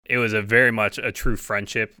it was a very much a true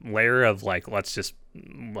friendship layer of like, let's just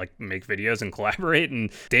like make videos and collaborate.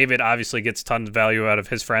 And David obviously gets tons of value out of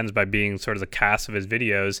his friends by being sort of the cast of his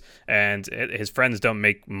videos, and his friends don't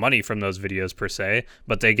make money from those videos per se,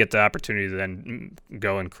 but they get the opportunity to then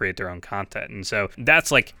go and create their own content. And so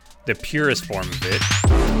that's like the purest form of it.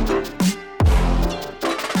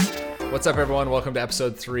 What's up, everyone? Welcome to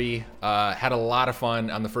episode 3. Had a lot of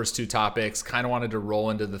fun on the first 2 topics. Kind of wanted to roll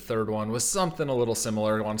into the third one with something a little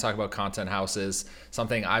similar. I want to talk about content houses,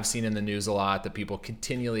 something I've seen in the news a lot that people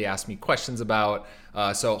continually ask me questions about.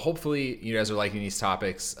 So hopefully you guys are liking these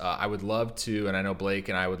topics. I would love to, and I know Blake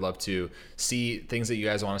and I would love to see things that you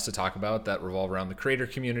guys want us to talk about that revolve around the creator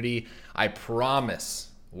community. I promise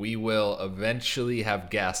we will eventually have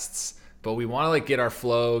guests, but we want to get our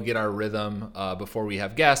flow, get our rhythm before we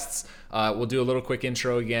have guests. We'll do a little quick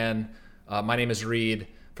intro again. My name is Reed.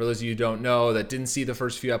 For those of you who don't know, that didn't see the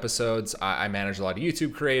first few episodes, I manage a lot of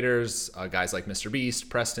YouTube creators, guys like Mr.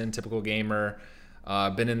 Beast, Preston, Typical Gamer.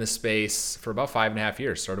 Been in this space for about 5.5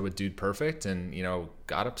 years. Started with Dude Perfect and,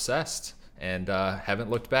 got obsessed and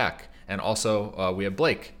haven't looked back. And also we have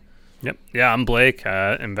Blake. Yep. Yeah, I'm Blake,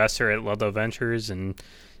 investor at Ludlow Ventures, and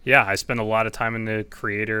yeah, I spend a lot of time in the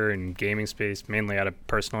creator and gaming space, mainly out of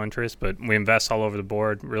personal interest, but we invest all over the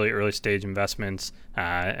board, really early stage investments.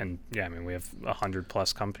 And yeah, I mean, we have 100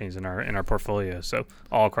 plus companies in our portfolio. So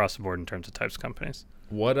all across the board in terms of types of companies.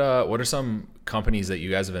 What are some companies that you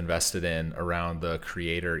guys have invested in around the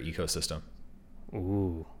creator ecosystem?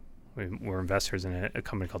 Ooh, we're investors in a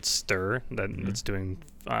company called Stir that's doing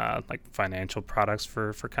like financial products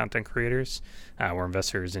for content creators. We're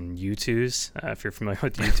investors in U2s, if you're familiar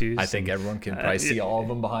with U2s. I think everyone can probably see all of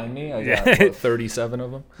them behind me. I got 37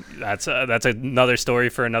 of them. That's another story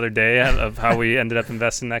for another day of how we ended up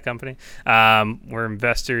investing in that company. We're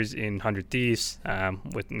investors in 100 Thieves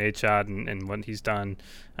with Nadeshot and what he's done.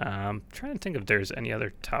 Trying to think if there's any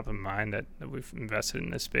other top of mind that we've invested in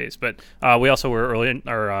this space, but we also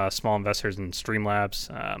were small investors in Streamlabs,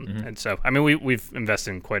 and so I mean we've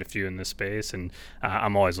invested in quite a few in this space, and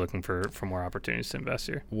I'm always looking for more opportunities to invest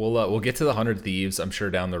here. We'll get to the 100 Thieves, I'm sure,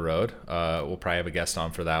 down the road. We'll probably have a guest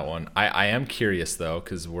on for that one. I am curious though,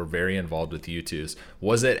 because we're very involved with U2s.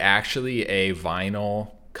 Was it actually a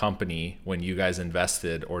vinyl company when you guys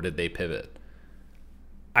invested, or did they pivot?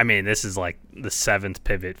 I mean, this is like the 7th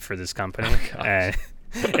pivot for this company.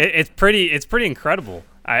 It's pretty incredible.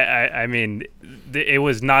 I mean, it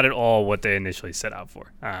was not at all what they initially set out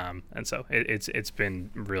for, and so it's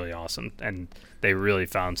been really awesome, and they really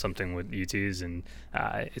found something with U2s, and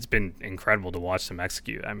it's been incredible to watch them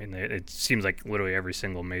execute. I mean, it seems like literally every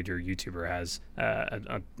single major YouTuber has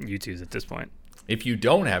a U2s at this point. If you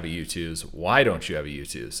don't have a U2s, why don't you have a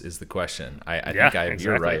U2s is the question. I think exactly.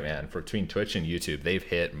 You're right, man. Between Twitch and YouTube, they've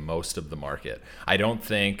hit most of the market. I don't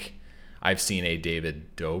think I've seen a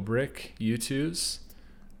David Dobrik U2s.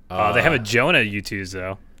 They have a Jonah U2s,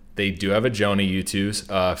 though. They do have a Jonah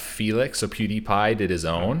U2s. Felix, so PewDiePie, did his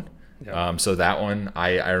own. Yep. So that one,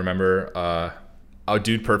 I remember.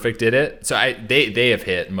 Dude Perfect did it. So they have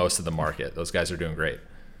hit most of the market. Those guys are doing great.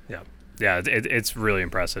 Yeah, it's really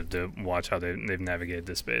impressive to watch how they've navigated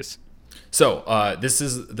this space. So this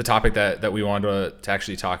is the topic that we wanted to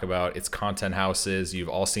actually talk about. It's content houses. You've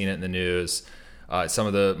all seen it in the news. Some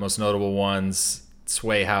of the most notable ones: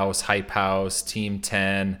 Sway House, Hype House, Team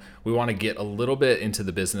 10. We want to get a little bit into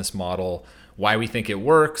the business model, why we think it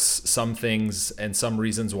works, some things and some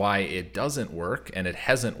reasons why it doesn't work and it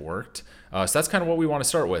hasn't worked. So that's kind of what we want to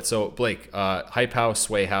start with. So Blake, Hype House,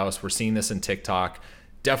 Sway House, we're seeing this in TikTok.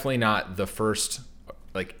 Definitely not the first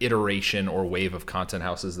iteration or wave of content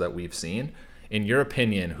houses that we've seen. In your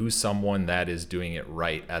opinion, who's someone that is doing it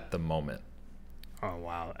right at the moment? Oh,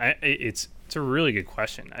 wow. It's a really good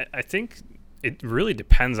question. I think it really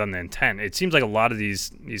depends on the intent. It seems like a lot of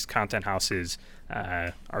these content houses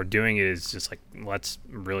are doing it is just like, let's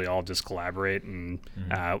really all just collaborate and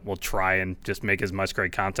we'll try and just make as much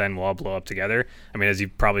great content. We'll all blow up together. I mean, as you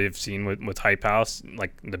probably have seen with Hype House,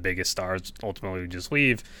 like the biggest stars ultimately just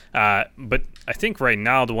leave. But I think right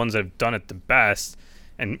now the ones that have done it the best,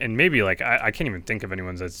 and maybe I can't even think of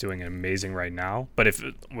anyone that's doing it amazing right now. But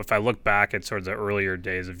if I look back at sort of the earlier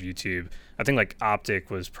days of YouTube, I think Optic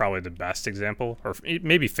was probably the best example, or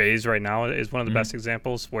maybe FaZe right now is one of the best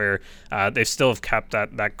examples where they still have kept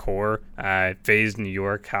that core. FaZe New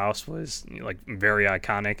York House was very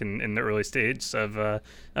iconic in the early stages of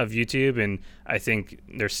YouTube, and I think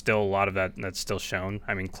there's still a lot of that's still shown.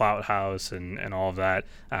 I mean, Clout House and all of that,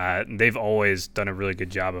 they've always done a really good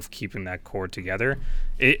job of keeping that core together.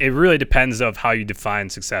 It really depends of how you define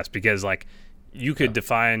success, because you could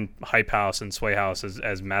define Hype House and Sway House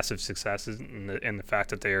as massive successes in the fact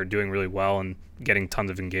that they are doing really well and getting tons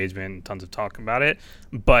of engagement and tons of talk about it.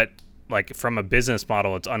 But like from a business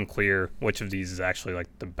model, it's unclear which of these is actually like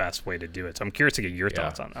the best way to do it. So I'm curious to get your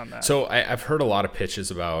thoughts on that. So I've heard a lot of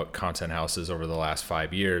pitches about content houses over the last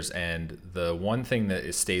 5 years. And the one thing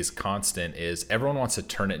that stays constant is everyone wants to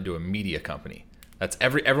turn it into a media company. That's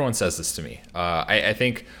everyone says this to me. I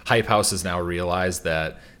think Hype House has now realized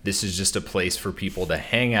that this is just a place for people to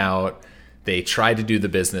hang out. They tried to do the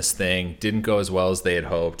business thing, didn't go as well as they had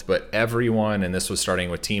hoped, but everyone, and this was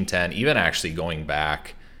starting with Team 10, even actually going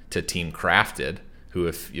back to Team Crafted, who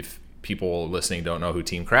if people listening don't know who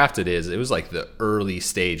Team Crafted is, it was like the early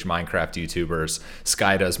stage Minecraft YouTubers.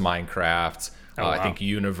 Sky does Minecraft. Oh, wow. I think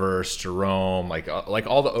Universe, Jerome, like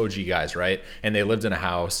all the OG guys, right? And they lived in a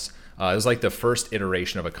house. It was like the first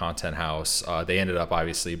iteration of a content house. They ended up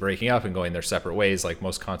obviously breaking up and going their separate ways like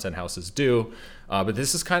most content houses do. But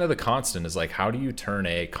this is kind of the constant, is like, how do you turn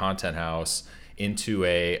a content house into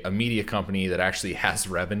a media company that actually has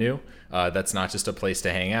revenue? That's not just a place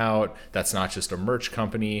to hang out. That's not just a merch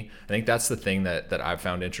company. I think that's the thing that I've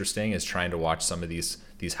found interesting, is trying to watch some of these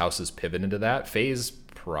houses pivot into that. FaZe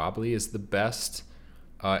probably is the best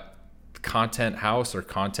content house or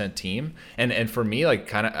content team, and for me, like,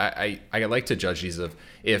 kind of I like to judge these of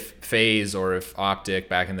if FaZe or if Optic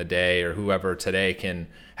back in the day or whoever today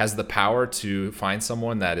has the power to find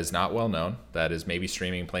someone that is not well known, that is maybe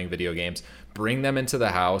streaming, playing video games, bring them into the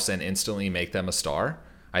house and instantly make them a star.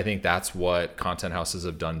 I think that's what content houses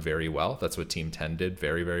have done very well. That's what Team 10 did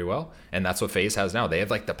very, very well. And that's what FaZe has now. They have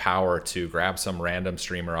like the power to grab some random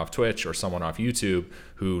streamer off Twitch or someone off YouTube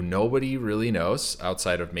who nobody really knows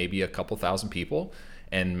outside of maybe a couple thousand people,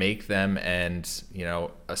 and make them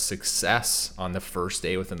a success on the first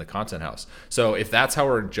day within the content house. So if that's how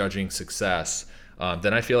we're judging success,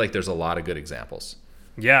 then I feel like there's a lot of good examples.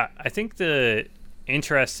 Yeah, I think the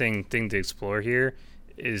interesting thing to explore here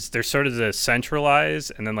is there's sort of the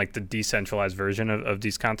centralized and then like the decentralized version of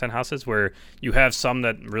these content houses, where you have some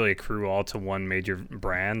that really accrue all to one major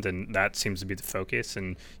brand, and that seems to be the focus,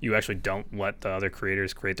 and you actually don't let the other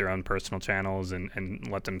creators create their own personal channels and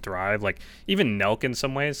let them thrive. Like even Nelk in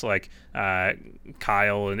some ways, like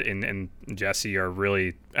Kyle and Jesse are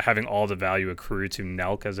really having all the value accrue to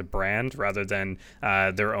Nelk as a brand rather than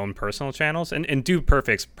their own personal channels. And Dude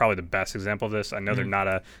Perfect's probably the best example of this. I know they're not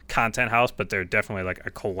a content house, but they're definitely like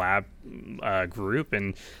a collab group,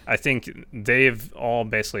 and I think they've all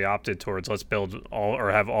basically opted towards let's build all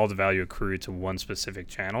or have all the value accrue to one specific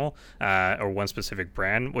channel or one specific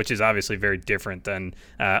brand, which is obviously very different than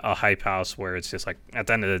a Hype House, where it's just like at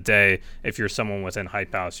the end of the day, if you're someone within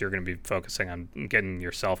Hype House, you're going to be focusing on getting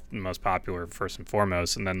yourself most popular first and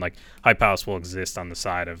foremost, and then like Hype House will exist on the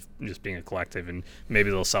side of just being a collective, and maybe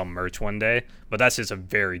they'll sell merch one day, but that's just a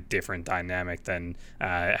very different dynamic than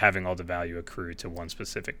having all the value accrue to one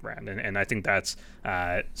specific brand. And I think that's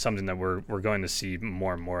something that we're going to see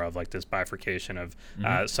more and more of, like this bifurcation of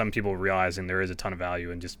some people realizing there is a ton of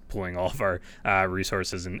value in just pulling all of our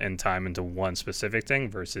resources and time into one specific thing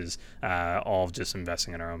versus all of just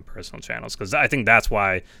investing in our own personal channels. Because I think that's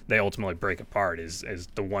why they ultimately break apart, is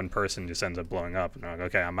the one person just ends up blowing up and they're like,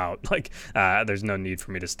 okay, I'm out. Like there's no need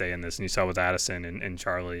for me to stay in this. And you saw with Addison and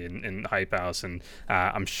Charlie and Hype House, and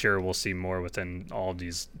I'm sure we'll see more within all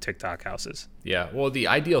these TikTok houses. Yeah, well, the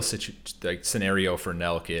ideal scenario for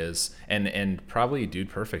Nelk is, and probably Dude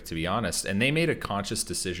Perfect, to be honest, and they made a conscious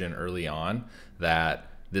decision early on that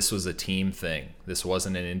this was a team thing. This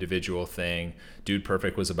wasn't an individual thing. Dude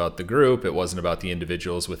Perfect was about the group. It wasn't about the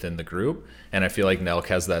individuals within the group. And I feel like Nelk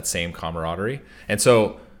has that same camaraderie. And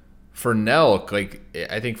so for Nelk, like,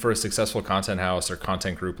 I think for a successful content house or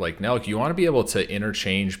content group like Nelk, you want to be able to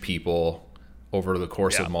interchange people over the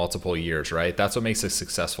course of multiple years, right? That's what makes a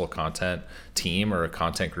successful content team or a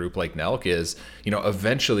content group like Nelk is,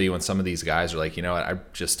 eventually when some of these guys are like, I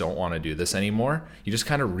just don't want to do this anymore, you just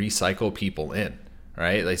kind of recycle people in,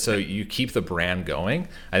 right? Like, so you keep the brand going.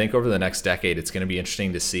 I think over the next decade, it's going to be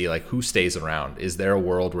interesting to see like who stays around. Is there a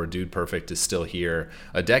world where Dude Perfect is still here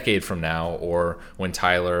a decade from now, or when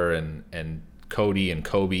Tyler and Cody and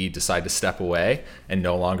Kobe decide to step away and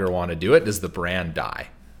no longer want to do it, does the brand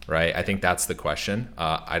die? Right? I think that's the question.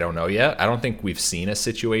 I don't know yet. I don't think we've seen a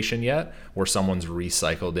situation yet where someone's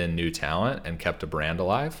recycled in new talent and kept a brand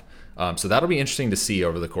alive. So that'll be interesting to see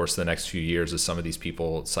over the course of the next few years as some of these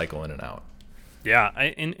people cycle in and out. Yeah,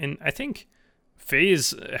 and I think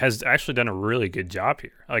FaZe has actually done a really good job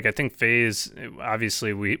here. Like, I think FaZe,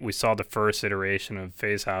 obviously we saw the first iteration of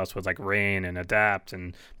FaZe House with like Rain and Adapt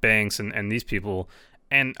and Banks and these people.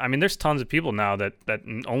 And I mean, there's tons of people now that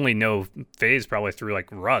only know FaZe probably through like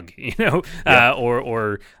Rug,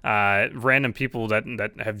 or random people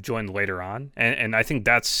that have joined later on. And I think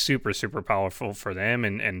that's super, super powerful for them,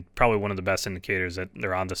 and probably one of the best indicators that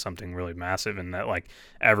they're onto something really massive, and that like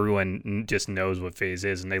everyone just knows what FaZe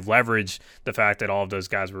is. And they've leveraged the fact that all of those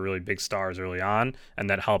guys were really big stars early on, and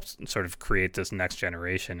that helps sort of create this next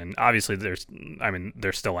generation. And obviously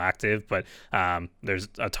they're still active, but there's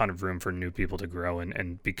a ton of room for new people to grow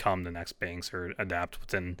and become the next Banks or adapt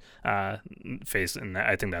within FaZe, and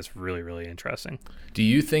I think that's really, really interesting. Do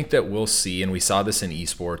you think that we'll see, and we saw this in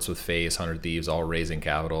esports with FaZe, 100 Thieves, all raising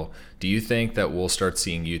capital, do you think that we'll start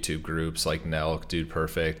seeing YouTube groups like Nelk, Dude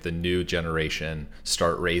Perfect, the new generation,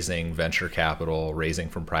 start raising venture capital, raising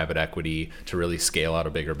from private equity to really scale out a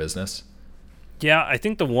bigger business? Yeah, I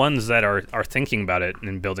think the ones that are thinking about it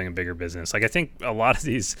and building a bigger business, like I think a lot of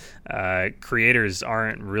these creators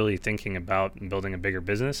aren't really thinking about building a bigger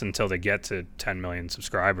business until they get to 10 million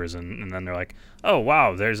subscribers, and then they're like, oh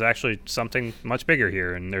wow, there's actually something much bigger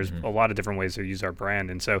here, and there's a lot of different ways to use our brand.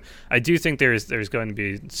 And so I do think there's going to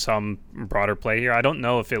be some broader play here. I don't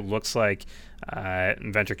know if it looks like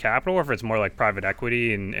venture capital, or if it's more like private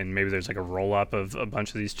equity, and maybe there's like a roll up of a bunch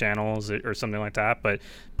of these channels or something like that. But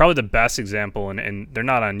probably the best example, and they're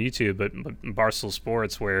not on YouTube, but Barstool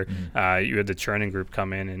Sports, where you had the Churning Group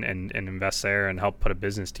come in and invest there and help put a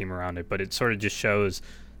business team around it. But it sort of just shows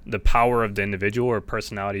the power of the individual or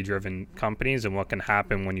personality driven companies, and what can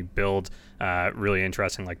happen when you build really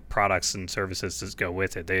interesting like products and services to go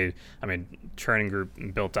with it. Churning Group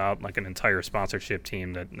built out like an entire sponsorship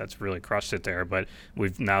team that's really crushed it there, but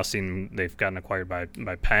we've now seen they've gotten acquired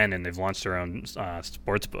by Penn, and they've launched their own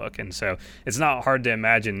sports book. And so it's not hard to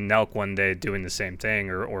imagine Nelk one day doing the same thing,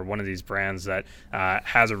 or one of these brands that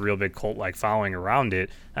has a real big cult like following around it,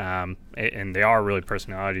 and they are really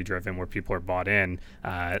personality driven, where people are bought in,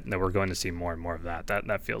 that we're going to see more and more of that.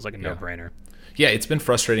 That feels like a no-brainer. Yeah, it's been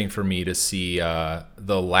frustrating for me to see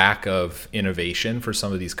the lack of innovation for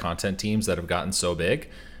some of these content teams that have gotten so big.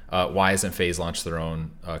 Why hasn't FaZe launched their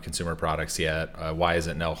own consumer products yet? Why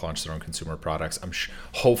hasn't Nelk launched their own consumer products?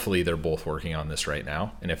 hopefully they're both working on this right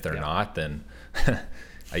now. And if they're not, then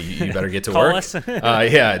you better get to work.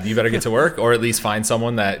 You better get to work, or at least find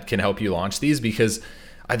someone that can help you launch these, because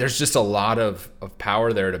there's just a lot of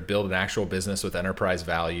power there to build an actual business with enterprise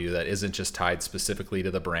value that isn't just tied specifically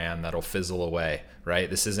to the brand that'll fizzle away, right?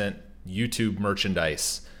 This isn't YouTube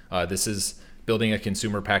merchandise. This is building a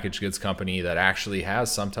consumer packaged goods company that actually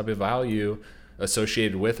has some type of value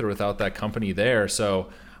associated with or without that company there. So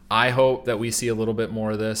I hope that we see a little bit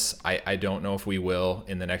more of this. I don't know if we will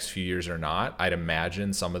in the next few years or not. I'd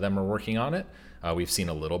imagine some of them are working on it. We've seen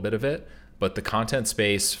a little bit of it. But the content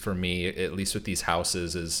space for me, at least with these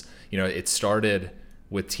houses, is, it started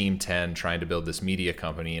with Team 10 trying to build this media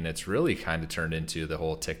company, and it's really kind of turned into the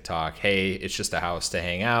whole TikTok, hey, it's just a house to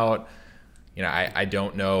hang out. I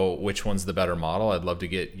don't know which one's the better model. I'd love to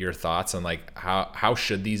get your thoughts on like how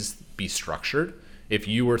should these be structured? If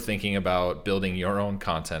you were thinking about building your own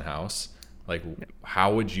content house, like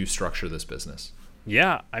how would you structure this business?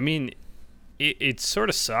 Yeah, I mean, it sort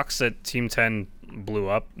of sucks that Team 10 blew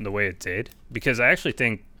up the way it did, because I actually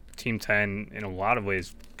think Team 10 in a lot of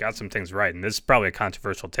ways got some things right. And this is probably a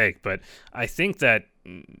controversial take, but I think that,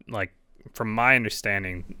 like, from my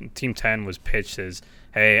understanding, Team 10 was pitched as,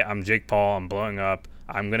 hey, I'm Jake Paul, I'm blowing up,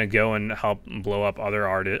 I'm going to go and help blow up other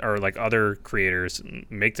artists or like other creators,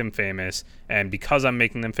 make them famous. And because I'm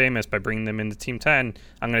making them famous by bringing them into Team 10,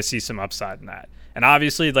 I'm going to see some upside in that. And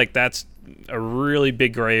obviously, like, that's a really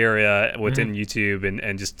big gray area within YouTube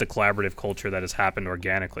and just the collaborative culture that has happened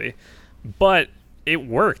organically. But it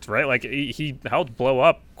worked, right? Like, he helped blow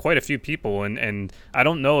up quite a few people. And I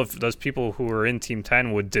don't know if those people who were in Team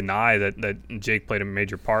 10 would deny that Jake played a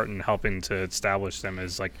major part in helping to establish them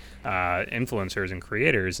as, like, influencers and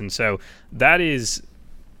creators. And so that is,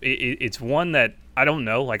 it's one that I don't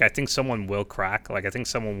know. Like, I think someone will crack. Like, I think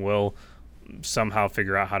someone will somehow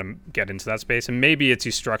figure out how to get into that space, and maybe it's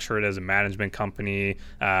you structure it as a management company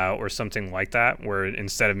or something like that, where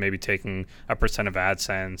instead of maybe taking a percent of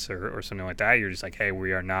AdSense or something like that, you're just like, hey,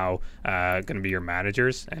 we are now going to be your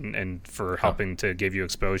managers, and for helping to give you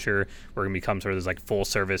exposure, we're going to become sort of this like full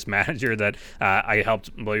service manager that I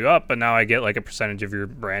helped blow you up, but now I get like a percentage of your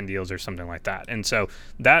brand deals or something like that. And so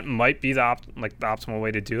that might be the optimal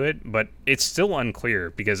way to do it, but it's still unclear,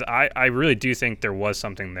 because I really do think there was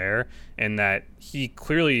something there, and that he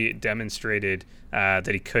clearly demonstrated that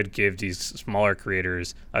he could give these smaller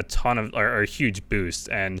creators a ton of or a huge boost.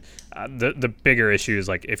 And the bigger issue is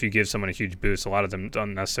like if you give someone a huge boost, a lot of them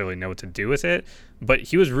don't necessarily know what to do with it. But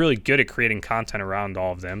he was really good at creating content around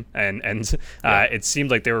all of them, and it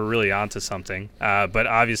seemed like they were really onto something. But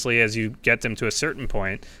obviously, as you get them to a certain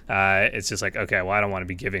point, it's just like, okay, well, I don't want to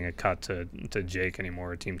be giving a cut to Jake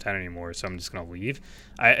anymore or Team 10 anymore, so I'm just going to leave.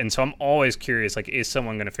 And so I'm always curious, like, is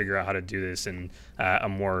someone going to figure out how to do this in a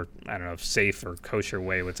more, I don't know, safe or kosher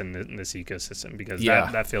way within this ecosystem? Because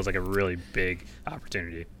that feels like a really big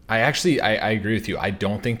opportunity. I agree with you. I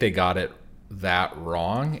don't think they got it that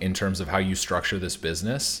wrong in terms of how you structure this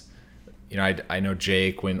business. You know, I know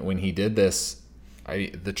Jake, when he did this,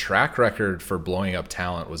 the track record for blowing up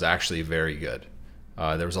talent was actually very good.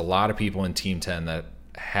 There was a lot of people in Team 10 that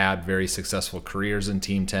had very successful careers in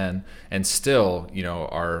Team 10 and still, you know,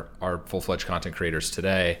 are full-fledged content creators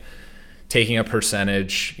today, taking a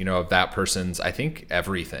percentage, you know, of that person's, I think,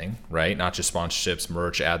 everything, right? Not just sponsorships,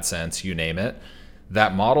 merch, AdSense, you name it.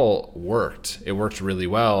 That model worked. It worked really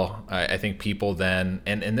well. I think people then,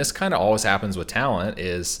 and this kind of always happens with talent,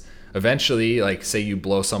 is eventually, like, say you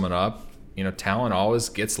blow someone up, you know, talent always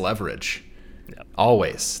gets leverage. Yep.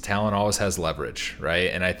 Always. Talent always has leverage, right?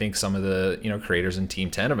 And I think some of the, you know, creators in Team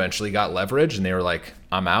 10 eventually got leverage and they were like,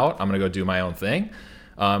 I'm out. I'm going to go do my own thing.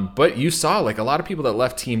 But you saw, like, a lot of people that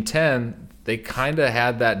left Team 10, they kind of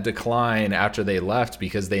had that decline after they left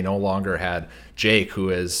because they no longer had Jake, who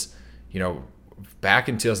is, you know, back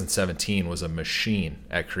in 2017 was a machine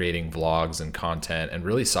at creating vlogs and content and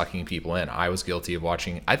really sucking people in. I was guilty of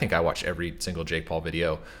watching, I think I watched every single Jake Paul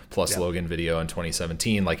video plus Logan video in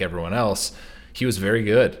 2017, like everyone else. He was very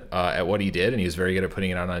good at what he did, and he was very good at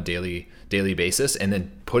putting it out on a daily basis and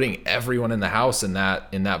then putting everyone in the house in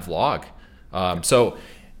that vlog. So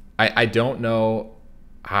I don't know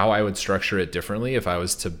how I would structure it differently if I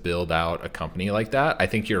was to build out a company like that. I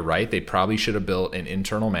think you're right. They probably should have built an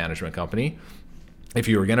internal management company. If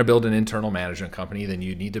you were going to build an internal management company, then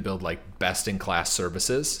you need to build like best in class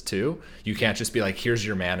services too. You can't just be like, here's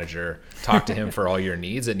your manager, talk to him for all your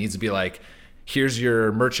needs. It needs to be like, here's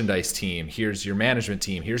your merchandise team, here's your management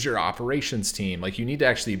team, here's your operations team. Like, you need to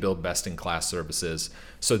actually build best in class services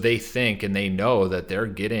so they think and they know that they're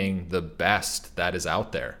getting the best that is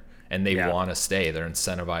out there and they want to stay. They're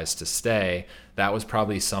incentivized to stay. That was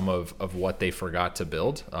probably some of what they forgot to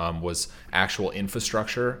build, was actual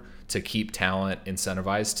infrastructure to keep talent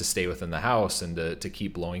incentivized to stay within the house and to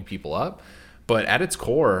keep blowing people up. But at its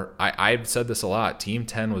core, I've said this a lot, Team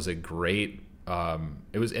 10 was a great,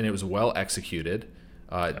 it was well executed.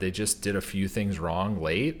 They just did a few things wrong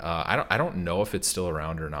late. I don't know if it's still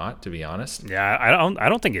around or not, to be honest. Yeah, I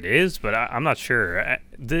don't think it is, but I'm not sure.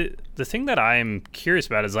 The thing that I'm curious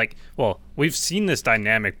about is, like, well, we've seen this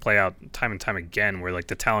dynamic play out time and time again, where like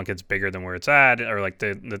the talent gets bigger than where it's at, or like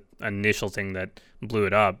the initial thing that blew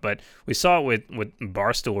it up. But we saw it with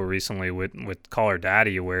Barstool recently with Call Her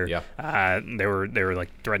Daddy, where they were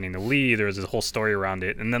like threatening to leave. There was this whole story around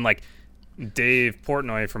it, and then like Dave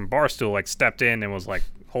Portnoy from Barstool like stepped in and was like,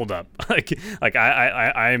 hold up, like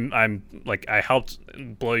I'm like, I helped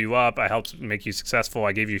blow you up, I helped make you successful,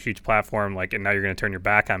 I gave you a huge platform, like, and now you're gonna turn your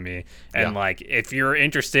back on me. And like, if you're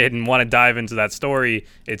interested and want to dive into that story,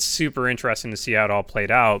 it's super interesting to see how it all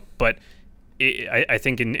played out. But I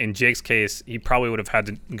think in Jake's case, he probably would have had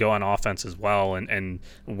to go on offense as well. And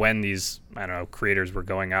when these, I don't know, creators were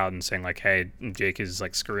going out and saying like, hey, Jake is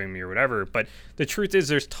like screwing me or whatever. But the truth is,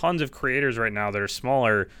 there's tons of creators right now that are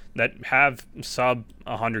smaller that have sub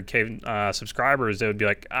 100K subscribers. They would be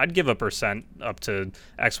like, I'd give a percent up to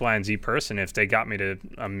X, Y, and Z person if they got me to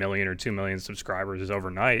 1 million or 2 million subscribers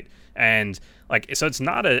overnight. And like, so it's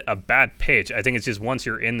not a bad pitch. I think it's just once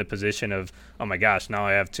you're in the position of, oh my gosh, now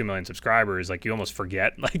I have 2 million subscribers, like you almost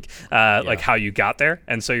forget like how you got there.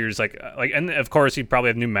 And so you're just like, and of course you probably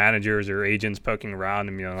have new managers or agents poking around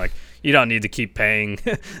and being like, you don't need to keep paying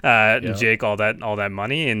Jake all that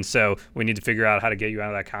money. And so we need to figure out how to get you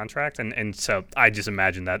out of that contract. And so I just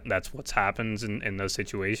imagine that that's what's happens in those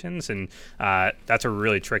situations. And that's a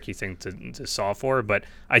really tricky thing to solve for. But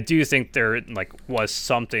I do think there like was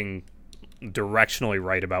something directionally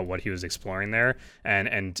right about what he was exploring there,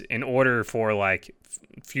 and in order for like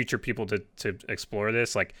future people to explore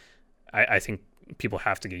this, like I think people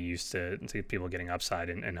have to get used to people getting upside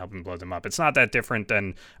and helping blow them up. It's not that different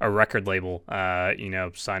than a record label,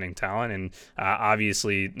 signing talent. And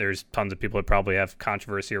obviously there's tons of people that probably have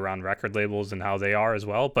controversy around record labels and how they are as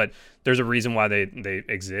well. But there's a reason why they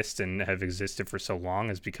exist and have existed for so long,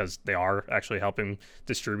 is because they are actually helping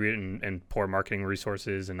distribute and pour marketing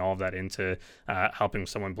resources and all of that into helping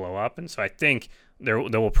someone blow up. And so I think there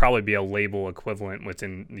will probably be a label equivalent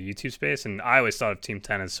within the YouTube space. And I always thought of Team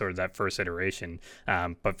 10 as sort of that first iteration,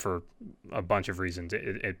 but for a bunch of reasons,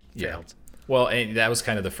 it failed. Well, and that was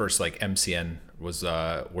kind of the first, like, MCN was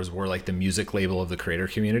where, like, the music label of the creator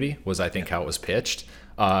community was, I think, how it was pitched.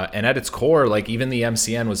 And at its core, like, even the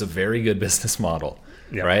MCN was a very good business model,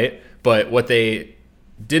 right? But what they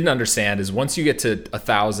didn't understand is once you get to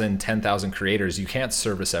 1,000, 10,000 creators, you can't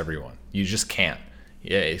service everyone. You just can't.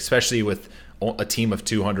 Yeah, especially with a team of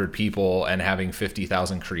 200 people and having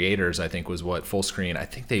 50,000 creators, I think was what Fullscreen, I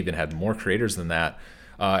think they even had more creators than that.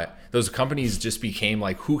 Those companies just became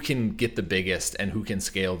like, who can get the biggest and who can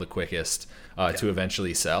scale the quickest to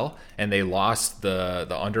eventually sell. And they lost the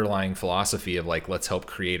underlying philosophy of like, let's help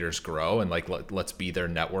creators grow and like, let's be their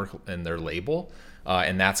network and their label.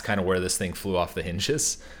 And that's kind of where this thing flew off the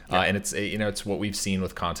hinges. And it's what we've seen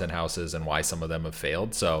with content houses and why some of them have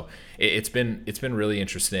failed. So it's been really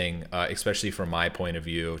interesting, especially from my point of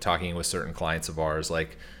view, talking with certain clients of ours,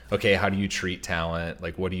 like, okay, how do you treat talent?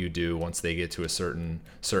 Like, what do you do once they get to a certain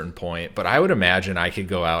point? But I would imagine I could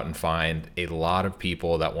go out and find a lot of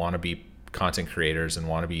people that want to be content creators and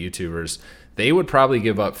want to be YouTubers. They would probably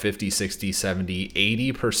give up 50, 60, 70,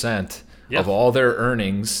 80% of all their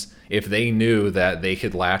earnings if they knew that they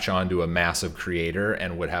could latch onto a massive creator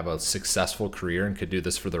and would have a successful career and could do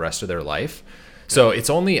this for the rest of their life. So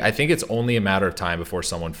I think it's only a matter of time before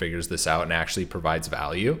someone figures this out and actually provides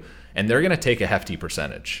value. And they're going to take a hefty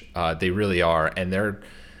percentage. They really are. And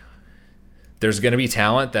there's going to be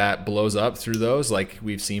talent that blows up through those like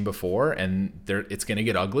we've seen before. And it's going to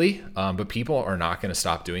get ugly. But people are not going to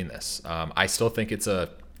stop doing this. I still think it's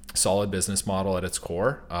a solid business model at its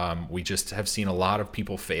core. We just have seen a lot of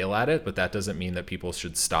people fail at it, but that doesn't mean that people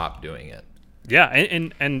should stop doing it. Yeah,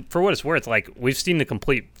 and for what it's worth, like we've seen the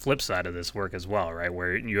complete flip side of this work as well, right?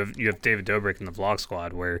 Where you have David Dobrik in the Vlog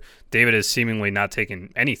Squad, where David is seemingly not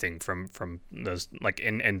taking anything from those, like,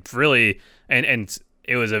 and really, and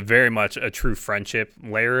it was a very much a true friendship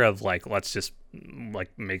layer of like, let's just like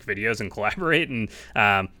make videos and collaborate. And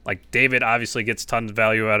like David obviously gets tons of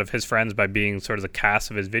value out of his friends by being sort of the cast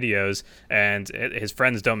of his videos, and his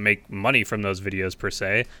friends don't make money from those videos per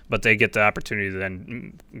se, but they get the opportunity to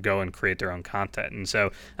then go and create their own content. And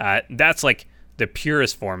so that's like the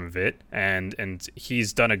purest form of it, and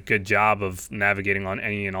he's done a good job of navigating on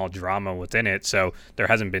any and all drama within it. So there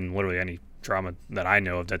hasn't been literally any drama that I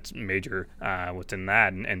know of that's major within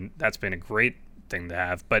that, and that's been a great thing to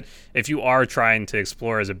have. But if you are trying to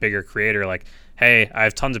explore as a bigger creator, like, hey, I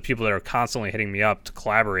have tons of people that are constantly hitting me up to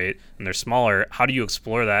collaborate and they're smaller, how do you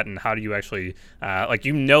explore that? And how do you actually like,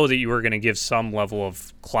 you know that you are going to give some level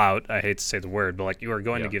of clout, I hate to say the word, but like you are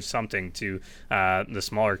going to give something to the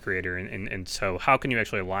smaller creator, and so how can you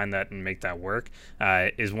actually align that and make that work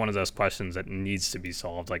is one of those questions that needs to be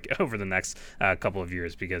solved like over the next couple of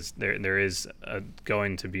years, because there is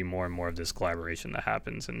going to be more and more of this collaboration that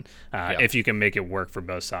happens, and if you can make it work for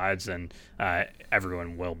both sides, then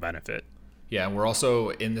everyone will benefit. Yeah, and we're also,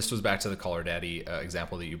 and this was back to the Call Her Daddy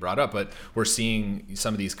example that you brought up, but we're seeing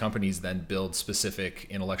some of these companies then build specific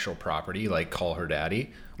intellectual property like Call Her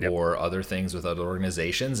Daddy or other things with other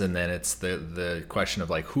organizations, and then it's the question of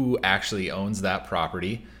like, who actually owns that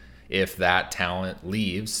property? If that talent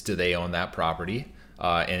leaves, do they own that property?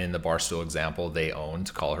 And in the Barstool example, they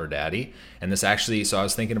owned Call Her Daddy. And this actually, so I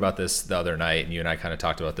was thinking about this the other night, and you and I kind of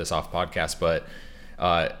talked about this off podcast, but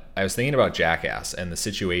I was thinking about Jackass and the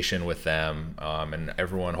situation with them, and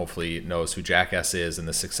everyone hopefully knows who Jackass is and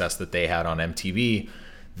the success that they had on MTV.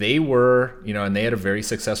 They were, and they had a very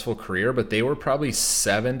successful career, but they were probably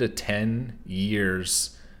 7 to 10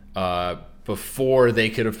 years before they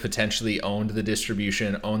could have potentially owned the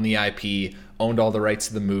distribution, owned the IP, owned all the rights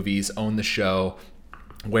to the movies, owned the show.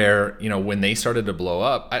 Where, when they started to blow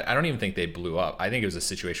up, I don't even think they blew up. I think it was a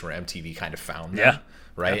situation where MTV kind of found them.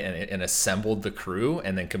 Right. And assembled the crew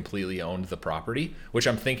and then completely owned the property, which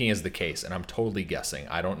I'm thinking is the case. And I'm totally guessing.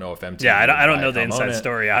 I don't know if MTV. Yeah, I don't know the inside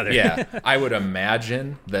story either. Yeah, I would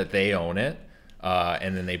imagine that they own it.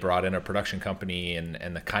 And then they brought in a production company, and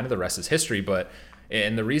the rest is history.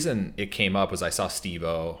 And the reason it came up was I saw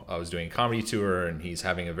Steve-O. I was doing a comedy tour, and he's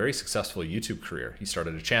having a very successful YouTube career. He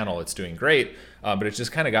started a channel. It's doing great. But it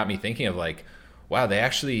just kind of got me thinking of like, wow, they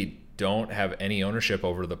actually don't have any ownership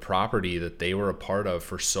over the property that they were a part of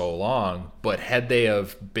for so long. But had they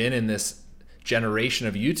have been in this generation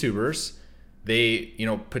of YouTubers, they,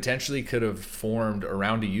 potentially could have formed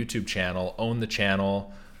around a YouTube channel, owned the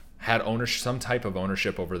channel, had some type of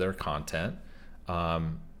ownership over their content.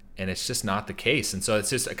 And it's just not the case. And so it's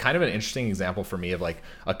just a kind of an interesting example for me of like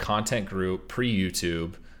a content group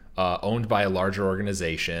pre-YouTube owned by a larger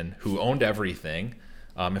organization who owned everything.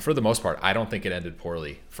 And for the most part, I don't think it ended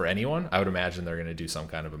poorly for anyone. I would imagine they're going to do some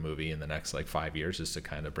kind of a movie in the next like 5 years just to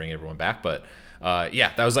kind of bring everyone back. But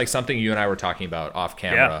yeah, that was like something you and I were talking about off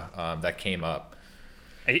camera that came up.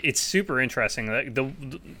 It's super interesting.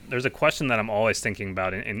 There's a question that I'm always thinking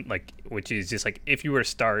about, and like, which is just like, if you were to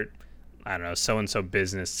start, I don't know, so and so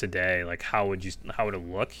business today, like how would it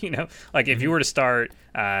look? You know, like if you were to start,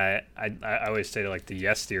 I always say to like the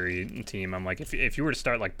Yes Theory team, I'm like, if you were to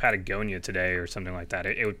start like Patagonia today or something like that,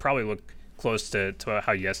 it would probably look close to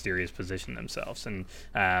how Yes Theory has positioned themselves. And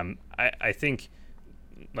I think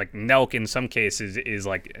like Nelk in some cases is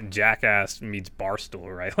like Jackass meets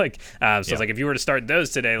Barstool, right? Like, it's like if you were to start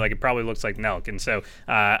those today, like it probably looks like Nelk. And so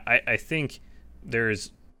I think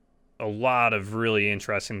there's a lot of really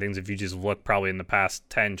interesting things if you just look probably in the past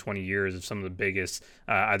 10, 20 years of some of the biggest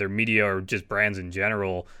either media or just brands in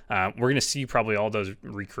general. We're going to see probably all those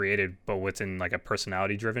recreated, but within like a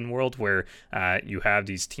personality driven world where you have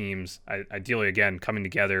these teams ideally again coming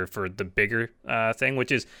together for the bigger thing,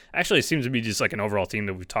 which is actually seems to be just like an overall theme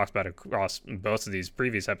that we've talked about across both of these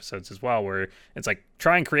previous episodes as well, where it's like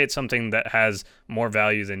try and create something that has more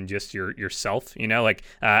value than just yourself, you know, like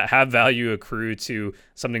have value accrue to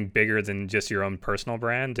something bigger than just your own personal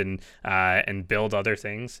brand, and build other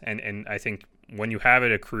things. And I think when you have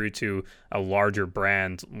it accrue to a larger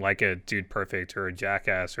brand like a Dude Perfect or a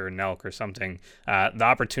Jackass or a Nelk or something, the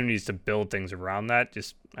opportunities to build things around that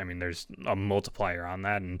there's a multiplier on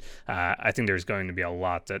that. And I think there's going to be a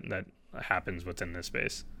lot that happens within this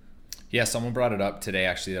space. Yeah, someone brought it up today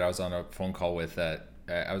actually that I was on a phone call with that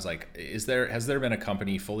I was like, has there been a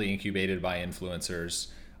company fully incubated by influencers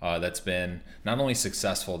that's been not only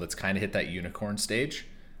successful, that's kind of hit that unicorn stage?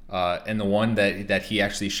 And the one that he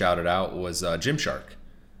actually shouted out was Gymshark.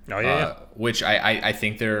 Oh, yeah. Which I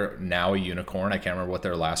think they're now a unicorn. I can't remember what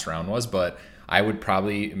their last round was, but I would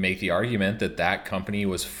probably make the argument that company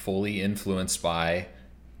was fully influenced by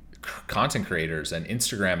content creators and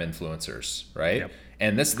Instagram influencers, right? Yep.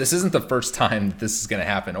 And this isn't the first time this is going to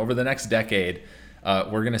happen. Over the next decade,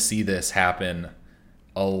 we're going to see this happen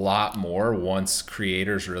a lot more once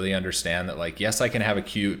creators really understand that, like, yes, I can have a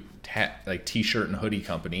cute like t-shirt and hoodie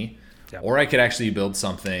company, or I could actually build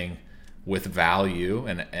something with value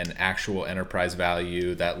and actual enterprise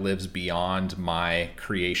value that lives beyond my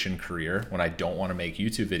creation career when I don't want to make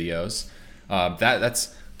YouTube videos.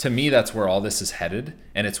 That's to me, that's where all this is headed,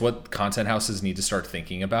 and it's what content houses need to start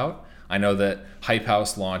thinking about. I know that Hype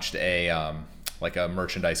House launched a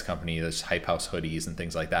merchandise company, there's Hype House hoodies and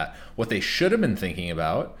things like that. What they should have been thinking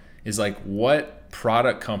about is like, what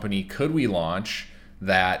product company could we launch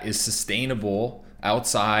that is sustainable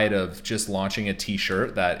outside of just launching a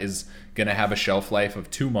t-shirt that is going to have a shelf life of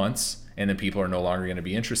 2 months and then people are no longer going to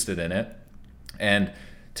be interested in it. And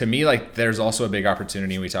to me, like, there's also a big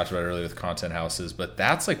opportunity we talked about earlier with content houses, but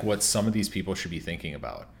that's like what some of these people should be thinking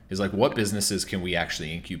about, is like, what businesses can we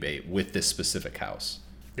actually incubate with this specific house?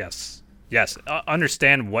 Yes.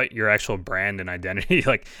 Understand what your actual brand and identity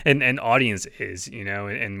like and audience is, you know,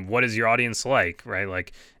 and what is your audience like, right?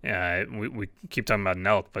 Like we keep talking about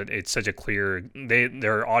Nelk, but it's such a clear,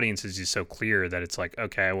 their audience is just so clear that it's like,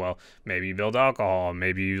 okay, well, maybe you build alcohol,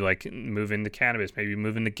 maybe you like move into cannabis, maybe you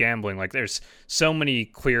move into gambling. Like there's so many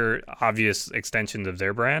clear, obvious extensions of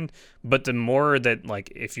their brand. But the more that,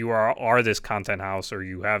 like, if you are this content house or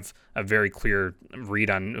you have a very clear read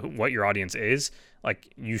on what your audience is,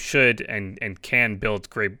 like, you should and can build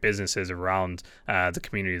great businesses around the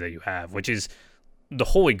community that you have, which is the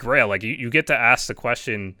holy grail. Like, you get to ask the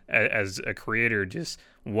question as a creator, just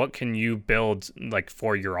what can you build like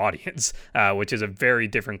for your audience, which is a very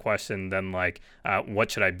different question than like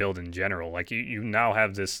what should I build in general. Like you now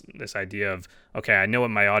have this idea of, okay, I know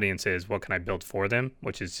what my audience is, what can I build for them,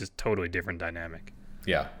 which is just totally different dynamic.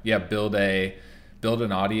 Yeah, build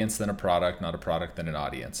an audience than a product, not a product than an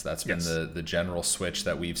audience. That's been the general switch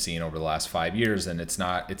that we've seen over the last 5 years, and it's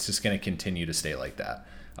just going to continue to stay like that.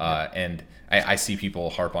 And I see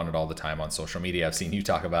people harp on it all the time on social media. I've seen you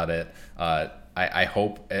talk about it. I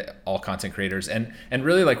hope all content creators and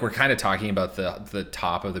really, like, we're kind of talking about the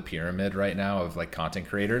top of the pyramid right now of like content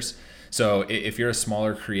creators. So if you're a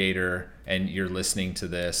smaller creator and you're listening to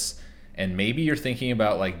this, and maybe you're thinking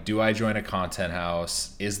about, like, do I join a content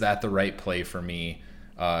house? Is that the right play for me?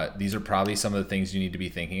 These are probably some of the things you need to be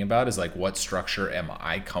thinking about, is like, what structure am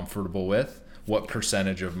I comfortable with? What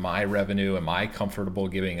percentage of my revenue am I comfortable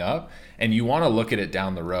giving up? And you want to look at it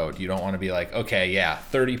down the road. You don't want to be like, okay, yeah,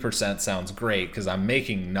 30% sounds great because I'm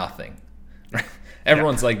making nothing.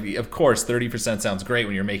 Everyone's like, of course, 30% sounds great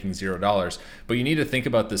when you're making $0, but you need to think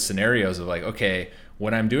about the scenarios of like, okay,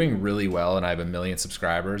 when I'm doing really well and I have 1 million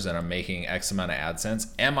subscribers and I'm making X amount of AdSense,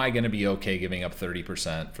 am I going to be okay giving up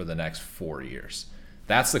 30% for the next 4 years?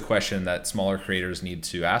 That's the question that smaller creators need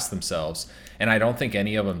to ask themselves. And I don't think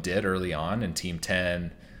any of them did early on in Team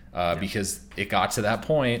 10 because it got to that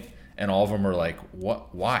point and all of them were like,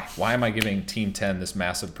 "What? Why? Why am I giving Team 10 this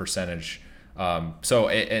massive percentage?" I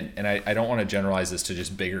don't want to generalize this to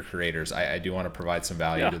just bigger creators. I do want to provide some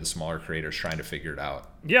value to the smaller creators trying to figure it out.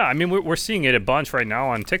 Yeah, I mean, we're seeing it a bunch right now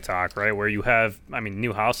on TikTok, right? Where you have, I mean,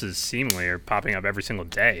 new houses seemingly are popping up every single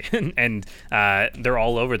day, and they're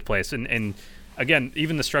all over the place. And again,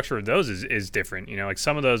 even the structure of those is different. You know, like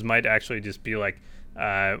some of those might actually just be like,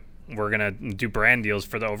 we're going to do brand deals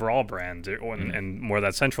for the overall brand and more of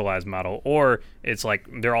that centralized model. Or it's like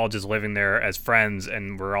they're all just living there as friends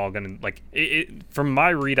and we're all going to like from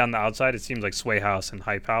my read on the outside, it seems like Sway House and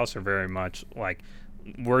Hype House are very much like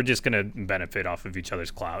we're just going to benefit off of each other's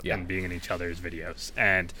clout and being in each other's videos.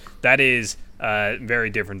 And that is a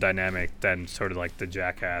very different dynamic than sort of like the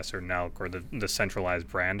Jackass or Nelk or the centralized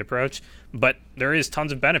brand approach. But there is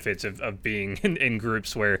tons of benefits of being in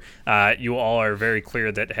groups where you all are very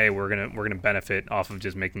clear that, hey, we're gonna benefit off of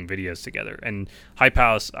just making videos together. And Hype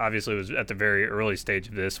House obviously was at the very early stage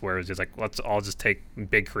of this where it was just like, let's all just take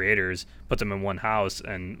big creators, put them in one house,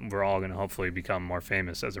 and we're all going to hopefully become more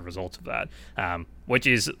famous as a result of that. Which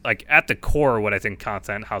is like at the core what I think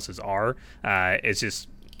content houses are. It's just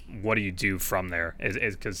what do you do from there?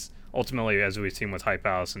 Because ultimately, as we've seen with Hype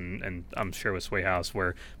House and I'm sure with Sway House,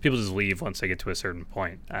 where people just leave once they get to a certain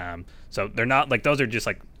point. So they're not like those are just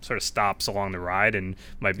like sort of stops along the ride and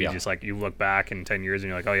might be just like you look back in 10 years and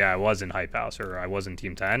you're like, oh yeah, I was in Hype House or I was in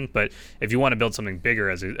Team 10. But if you want to build something bigger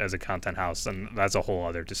as a content house, then that's a whole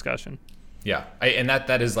other discussion. Yeah, and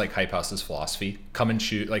that is like Hype House's philosophy. Come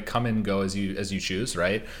and go as you choose,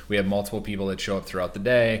 right? We have multiple people that show up throughout the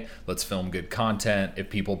day. Let's film good content. If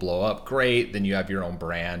people blow up, great. Then you have your own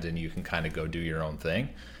brand and you can kind of go do your own thing.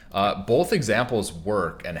 Both examples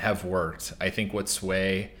work and have worked. I think with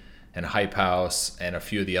Sway and Hype House and a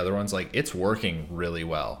few of the other ones, like it's working really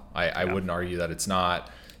well. I wouldn't argue that it's not.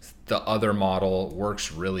 The other model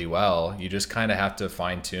works really well. You just kind of have to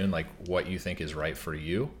fine tune like what you think is right for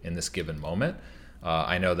you in this given moment.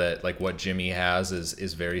 I know that like what Jimmy has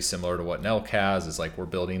is very similar to what Nelk has. Is like we're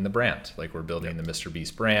building the brand, like we're building the Mr.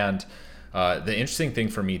 Beast brand. The interesting thing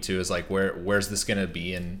for me too is like where's this going to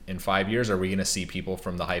be in 5 years? Are we going to see people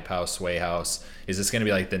from the Hype House, Sway House? Is this going to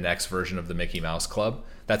be like the next version of the Mickey Mouse Club?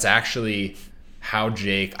 That's actually how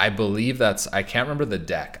Jake, I believe I can't remember the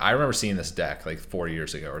deck. I remember seeing this deck like 4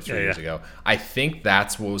 years ago or 3 years ago. I think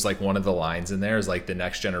that's what was like one of the lines in there is like the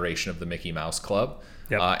next generation of the Mickey Mouse Club.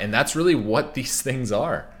 And that's really what these things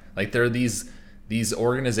are. Like there are these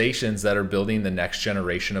organizations that are building the next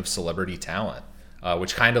generation of celebrity talent,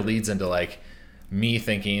 which kind of leads into like me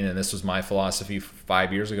thinking, and this was my philosophy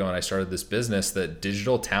 5 years ago when I started this business, that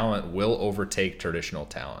digital talent will overtake traditional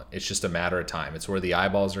talent. It's just a matter of time. It's where the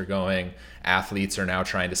eyeballs are going. Athletes are now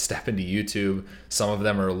trying to step into YouTube. Some of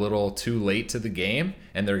them are a little too late to the game,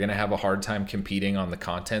 and they're going to have a hard time competing on the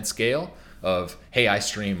content scale of, hey, I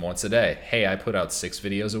stream once a day. Hey, I put out 6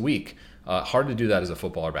 videos a week. Hard to do that as a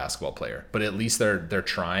football or basketball player, but at least they're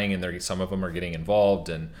trying, and some of them are getting involved,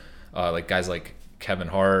 and like guys like Kevin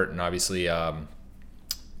Hart and obviously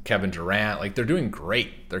Kevin Durant, like they're doing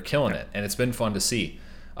great. They're killing it, and it's been fun to see.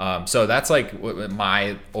 So that's like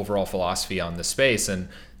my overall philosophy on the space, and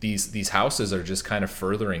these houses are just kind of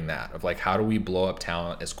furthering that of like how do we blow up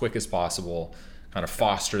talent as quick as possible, kind of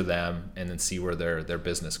foster them, and then see where their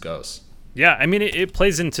business goes. Yeah, I mean it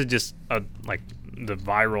plays into just like the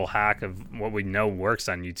viral hack of what we know works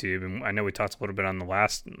on YouTube, and I know we talked a little bit on the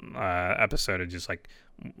last episode of just like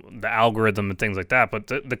the algorithm and things like that, but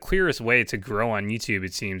the clearest way to grow on YouTube,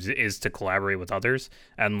 it seems, is to collaborate with others.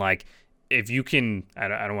 And like if you can, I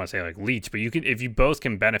don't want to say like leech, but if you both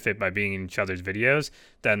can benefit by being in each other's videos,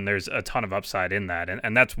 then there's a ton of upside in that.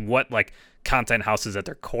 And that's what like content houses at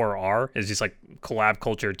their core are, is just like collab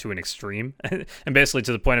culture to an extreme. And basically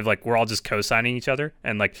to the point of like we're all just co-signing each other.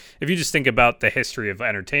 And like if you just think about the history of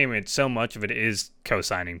entertainment, so much of it is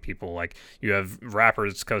co-signing people. Like you have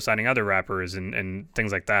rappers co-signing other rappers and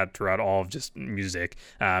things like that throughout all of just music.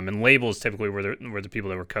 And labels typically were the people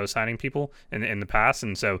that were co-signing people in the past.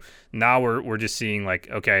 And so now we're just seeing like,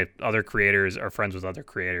 okay, other creators are friends with other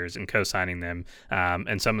creators and co-signing them.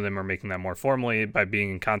 And some of them are making that more formally by being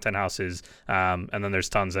in content houses. And then there's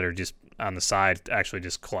tons that are just on the side, actually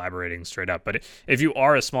just collaborating straight up. But if you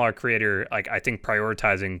are a smaller creator, like I think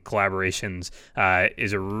prioritizing collaborations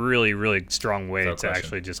is a really, really strong way to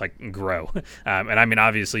actually just like grow. And I mean,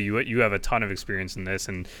 obviously you have a ton of experience in this,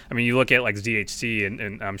 and I mean, you look at like ZHC,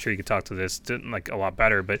 and I'm sure you could talk to this like a lot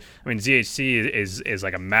better, but I mean, ZHC is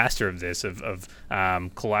like a master of this, of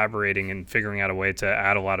collaborating and figuring out a way to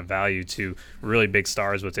add a lot of value to really big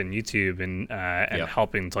stars within YouTube, and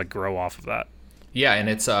helping to like grow off of that. Yeah, and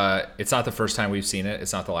it's not the first time we've seen it.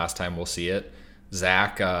 It's not the last time we'll see it.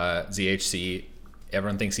 Zach, ZHC,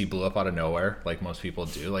 everyone thinks he blew up out of nowhere, like most people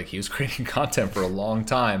do. Like, he was creating content for a long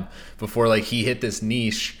time before like he hit this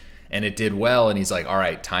niche and it did well, and he's like, all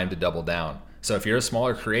right, time to double down. So if you're a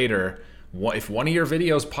smaller creator, if one of your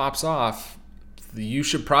videos pops off, you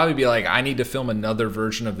should probably be like, I need to film another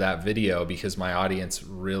version of that video because my audience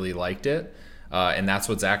really liked it. And that's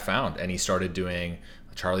what Zach found. And he started doing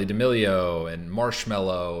Charli D'Amelio and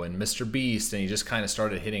Marshmello and Mr. Beast, and he just kind of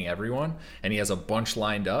started hitting everyone. And he has a bunch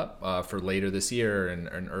lined up for later this year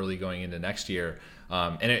and early going into next year.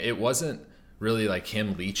 And it wasn't really like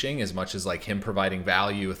him leeching as much as like him providing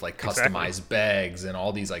value with like customized bags and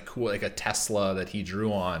all these like cool, like a Tesla that he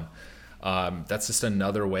drew on. That's just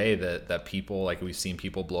another way that people, like, we've seen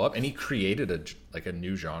people blow up. And he created a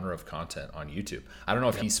new genre of content on YouTube. I don't know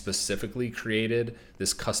if he specifically created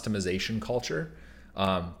this customization culture,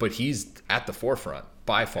 but he's at the forefront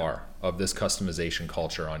by far of this customization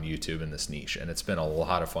culture on YouTube in this niche, and it's been a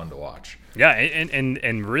lot of fun to watch. Yeah,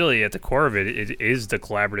 and really at the core of it, it is the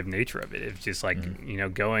collaborative nature of it. It's just like, you know,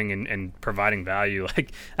 going and providing value.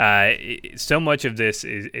 Like, so much of this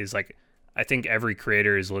is like, I think every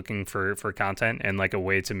creator is looking for content and like a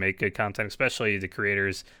way to make good content, especially the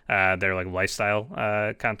creators that are like lifestyle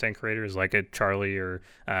content creators, like a Charli or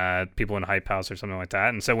people in Hype House or something like that.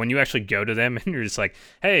 And so when you actually go to them and you're just like,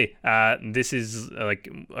 hey, this is like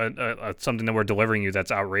something that we're delivering you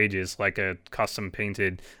that's outrageous, like a custom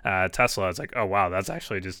painted Tesla, it's like, oh wow, that's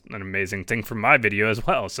actually just an amazing thing for my video as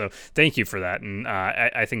well. So thank you for that. And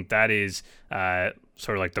I think that is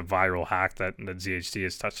sort of like the viral hack that ZHD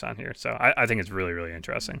has touched on here. So I think it's really, really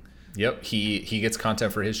interesting. Yep. He gets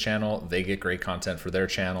content for his channel. They get great content for their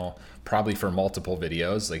channel, probably for multiple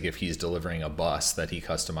videos. Like if he's delivering a bus that he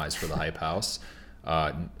customized for the Hype House,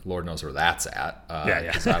 Lord knows where that's at.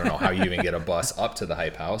 Because I don't know how you even get a bus up to the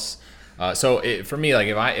Hype House. For me, like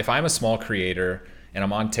if I'm a small creator and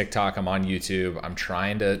I'm on TikTok, I'm on YouTube, I'm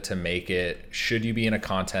trying to make it, should you be in a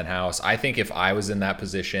content house? I think if I was in that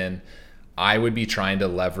position, I would be trying to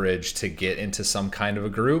leverage to get into some kind of a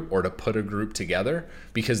group or to put a group together,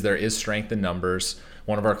 because there is strength in numbers.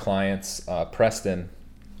 One of our clients, Preston,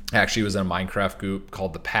 actually was in a Minecraft group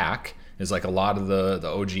called The Pack. It's like a lot of the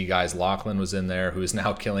OG guys. Lachlan was in there, who is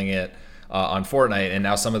now killing it on Fortnite. And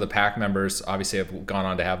now some of the Pack members obviously have gone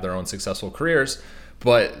on to have their own successful careers.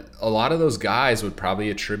 But a lot of those guys would probably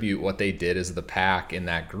attribute what they did as The Pack in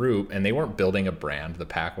that group. And they weren't building a brand. The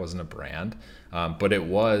Pack wasn't a brand. But it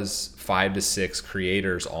was 5 to 6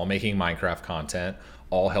 creators all making Minecraft content,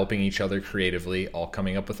 all helping each other creatively, all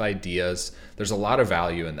coming up with ideas. There's a lot of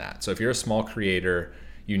value in that. So if you're a small creator,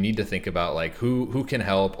 you need to think about like who can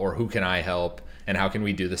help, or who can I help, and how can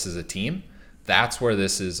we do this as a team? That's where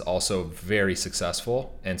this is also very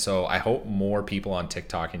successful. And so I hope more people on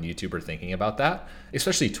TikTok and YouTube are thinking about that,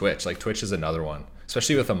 especially Twitch. Like Twitch is another one,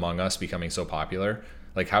 especially with Among Us becoming so popular.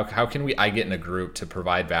 Like how can I get in a group to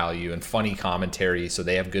provide value and funny commentary so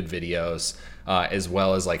they have good videos, as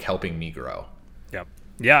well as like helping me grow. Yep.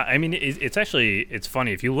 Yeah, I mean, it's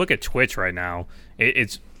funny. If you look at Twitch right now,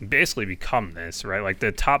 it's basically become this, right? Like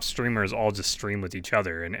the top streamers all just stream with each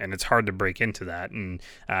other, and it's hard to break into that. And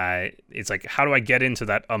it's like, how do I get into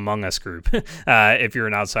that Among Us group if you're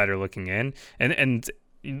an outsider looking in? And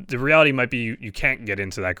the reality might be you can't get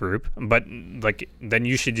into that group, but like then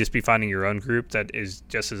you should just be finding your own group that is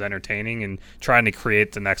just as entertaining and trying to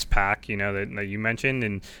create the next pack, you know, that you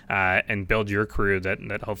mentioned, and build your crew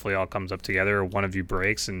that hopefully all comes up together, or one of you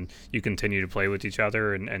breaks and you continue to play with each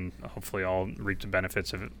other, and hopefully all reap the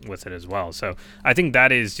benefits of it with it as well. So I think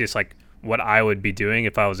that is just like what I would be doing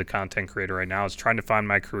if I was a content creator right now, is trying to find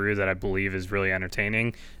my career that I believe is really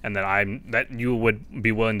entertaining, and that you would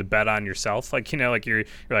be willing to bet on yourself. Like, you know, like you're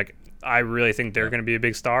like, I really think they're going to be a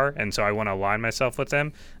big star, and so I want to align myself with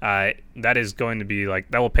them. That is going to be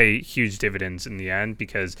like, that will pay huge dividends in the end,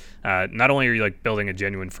 because not only are you like building a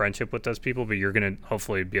genuine friendship with those people, but you're going to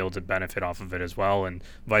hopefully be able to benefit off of it as well, and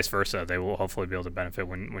vice versa. They will hopefully be able to benefit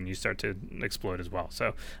when you start to explode as well.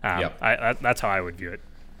 So that's how I would view it.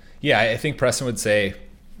 Yeah, I think Preston would say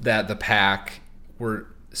that the Pack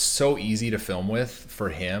so easy to film with for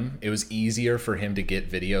him. It was easier for him to get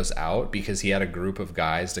videos out because he had a group of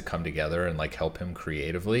guys to come together and like help him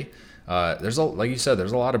creatively. Like you said,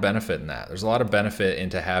 there's a lot of benefit in that. There's a lot of benefit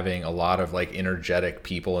into having a lot of like energetic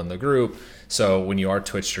people in the group. So when you are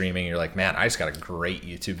Twitch streaming, you're like, man, I just got a great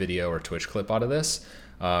YouTube video or Twitch clip out of this.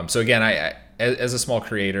 So again, I as a small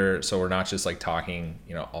creator, so we're not just like talking,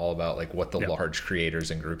 all about like what the large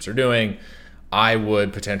creators and groups are doing. I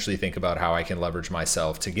would potentially think about how I can leverage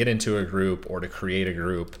myself to get into a group or to create a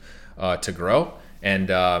group to grow.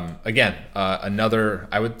 And again,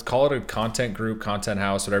 I would call it a content group, content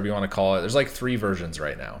house, whatever you want to call it. There's like 3 versions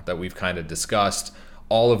right now that we've kind of discussed,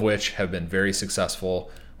 all of which have been very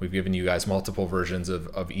successful. We've given you guys multiple versions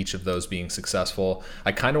of each of those being successful.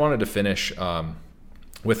 I kind of wanted to finish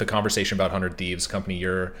with a conversation about 100 Thieves, company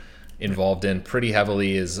you're involved in pretty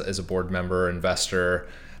heavily as a board member, investor.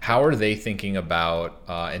 How are they thinking about,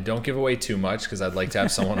 and don't give away too much because I'd like to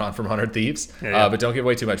have someone on from 100 Thieves, but don't give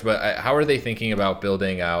away too much. But how are they thinking about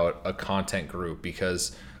building out a content group?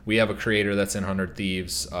 Because we have a creator that's in 100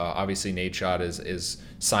 Thieves. Obviously, Nadeshot is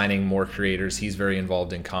signing more creators. He's very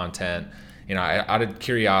involved in content. Out of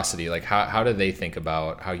curiosity, like how do they think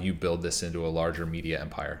about how you build this into a larger media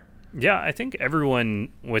empire? Yeah, I think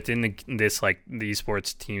everyone within this like the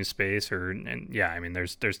esports team space,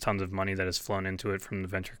 there's tons of money that has flown into it from the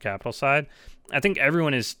venture capital side. I think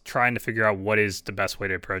everyone is trying to figure out what is the best way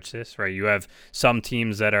to approach this, right? You have some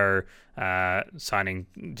teams that are signing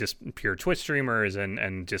just pure Twitch streamers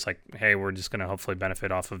and just like, hey, we're just going to hopefully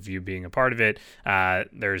benefit off of you being a part of it.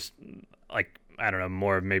 There's like, I don't know,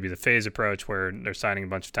 more of maybe the phase approach where they're signing a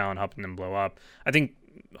bunch of talent, helping them blow up. I think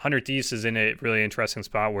 100 Thieves is in a really interesting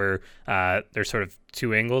spot where there's sort of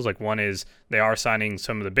 2 angles. Like one is they are signing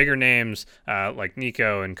some of the bigger names like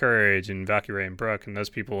Nico and Courage and Valkyrie and Brooke and those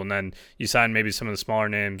people. And then you sign maybe some of the smaller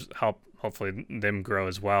names, help hopefully them grow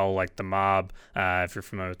as well, like the Mob, if you're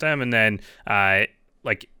familiar with them. And then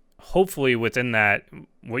hopefully within that,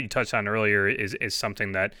 what you touched on earlier is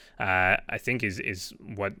something that I think is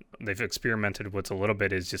what they've experimented with a little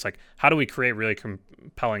bit, is just like, how do we create really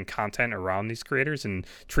compelling content around these creators and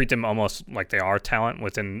treat them almost like they are talent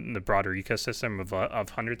within the broader ecosystem of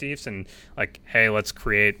 100 Thieves, and like, hey, let's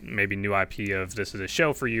create maybe new IP of this is a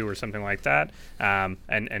show for you or something like that,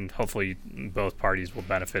 and hopefully both parties will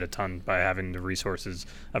benefit a ton by having the resources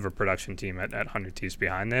of a production team at 100 Thieves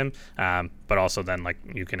behind them, but also then like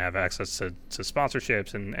you can have access to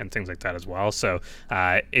sponsorships and things like that as well. So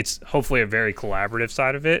it's hopefully a very collaborative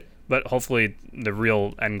side of it, but hopefully the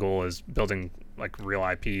real end goal is building like real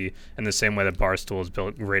IP in the same way that Barstool has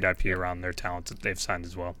built great IP around their talents that they've signed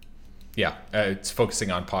as well. Yeah, it's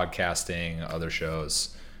focusing on podcasting, other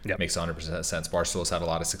shows. Yep. Makes 100% sense. Barstool's had a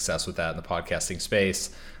lot of success with that in the podcasting space.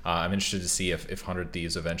 I'm interested to see if 100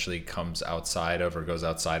 Thieves eventually comes outside of or goes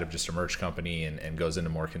outside of just a merch company and goes into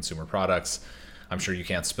more consumer products. I'm sure you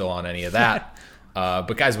can't spill on any of that.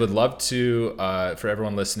 But guys, would love to, for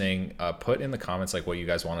everyone listening, put in the comments like what you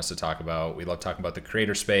guys want us to talk about. We love talking about the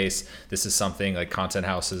creator space. This is something like content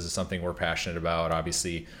houses is something we're passionate about.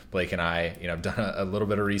 Obviously, Blake and I, have done a little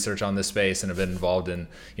bit of research on this space and have been involved in,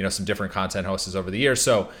 some different content houses over the years.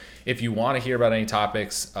 So if you want to hear about any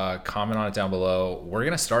topics, comment on it down below. We're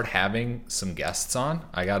going to start having some guests on.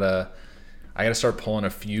 I got to start pulling a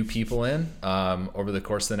few people in over the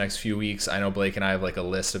course of the next few weeks. I know Blake and I have like a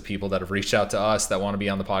list of people that have reached out to us that want to be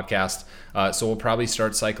on the podcast. So we'll probably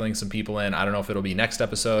start cycling some people in. I don't know if it'll be next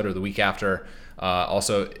episode or the week after.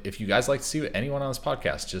 Also, if you guys like to see anyone on this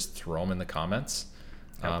podcast, just throw them in the comments.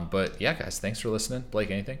 But yeah, guys, thanks for listening.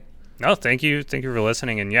 Blake, anything? No, thank you. Thank you for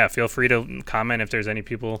listening. And yeah, feel free to comment if there's any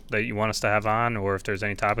people that you want us to have on or if there's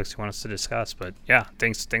any topics you want us to discuss. But yeah,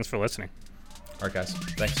 thanks for listening. All right, guys.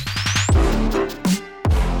 Thanks.